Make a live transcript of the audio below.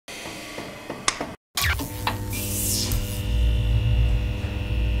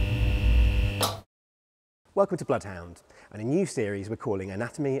Welcome to Bloodhound and a new series we're calling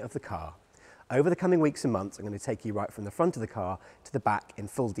Anatomy of the Car. Over the coming weeks and months I'm going to take you right from the front of the car to the back in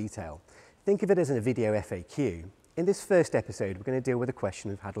full detail. Think of it as a video FAQ. In this first episode we're going to deal with a question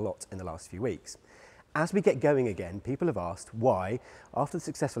we've had a lot in the last few weeks. As we get going again, people have asked why, after the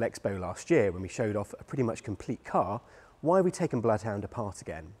successful expo last year when we showed off a pretty much complete car, why are we taking Bloodhound apart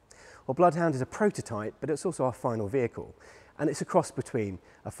again? Well, Bloodhound is a prototype, but it's also our final vehicle. And it's a cross between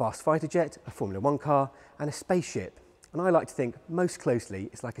a fast fighter jet, a Formula One car, and a spaceship. And I like to think most closely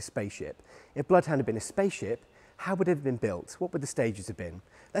it's like a spaceship. If Bloodhound had been a spaceship, how would it have been built? What would the stages have been?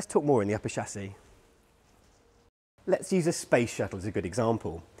 Let's talk more in the upper chassis. Let's use a space shuttle as a good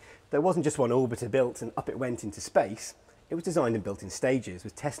example. There wasn't just one orbiter built and up it went into space. It was designed and built in stages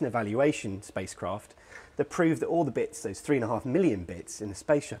with test and evaluation spacecraft that proved that all the bits, those 3.5 million bits in the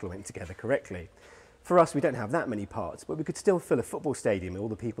space shuttle, went together correctly. For us, we don't have that many parts, but we could still fill a football stadium with all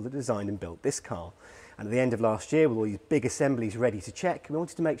the people that designed and built this car. And at the end of last year, with all these big assemblies ready to check, we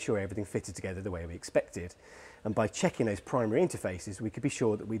wanted to make sure everything fitted together the way we expected. And by checking those primary interfaces, we could be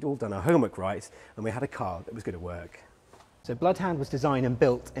sure that we'd all done our homework right and we had a car that was going to work. So Bloodhound was designed and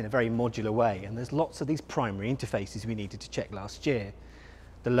built in a very modular way, and there's lots of these primary interfaces we needed to check last year.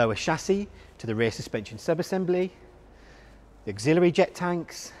 The lower chassis to the rear suspension subassembly, the auxiliary jet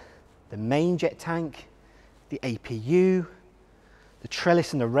tanks, the main jet tank, the APU, the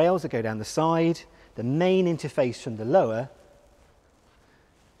trellis and the rails that go down the side, the main interface from the lower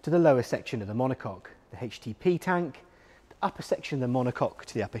to the lower section of the monocoque, the HTP tank, the upper section of the monocoque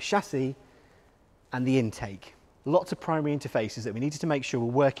to the upper chassis, and the intake. Lots of primary interfaces that we needed to make sure were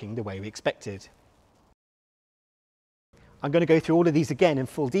working the way we expected. I'm going to go through all of these again in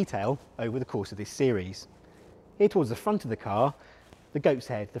full detail over the course of this series. Here towards the front of the car, the goat's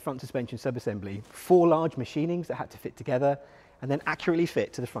head, the front suspension subassembly, 4 large machinings that had to fit together and then accurately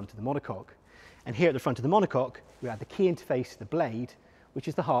fit to the front of the monocoque. And here at the front of the monocoque, we had the key interface to the blade, which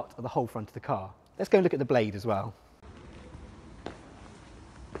is the heart of the whole front of the car. Let's go and look at the blade as well.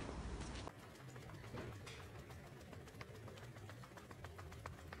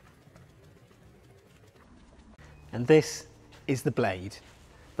 And this is the blade,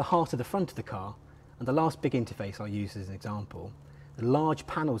 the heart of the front of the car, and the last big interface I'll use as an example. The large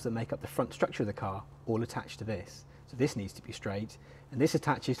panels that make up the front structure of the car all attach to this. So this needs to be straight, and this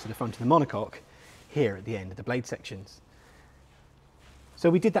attaches to the front of the monocoque here at the end of the blade sections. So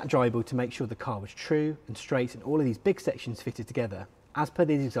we did that dry build to make sure the car was true and straight and all of these big sections fitted together, as per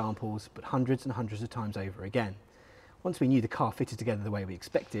these examples, but hundreds and hundreds of times over again. Once we knew the car fitted together the way we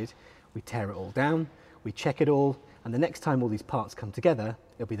expected, we tear it all down, we check it all, and the next time all these parts come together,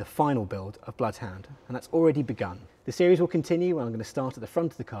 it'll be the final build of Bloodhound, and that's already begun. The series will continue, and I'm going to start at the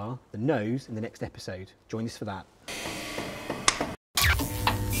front of the car, the nose, in the next episode. Join us for that.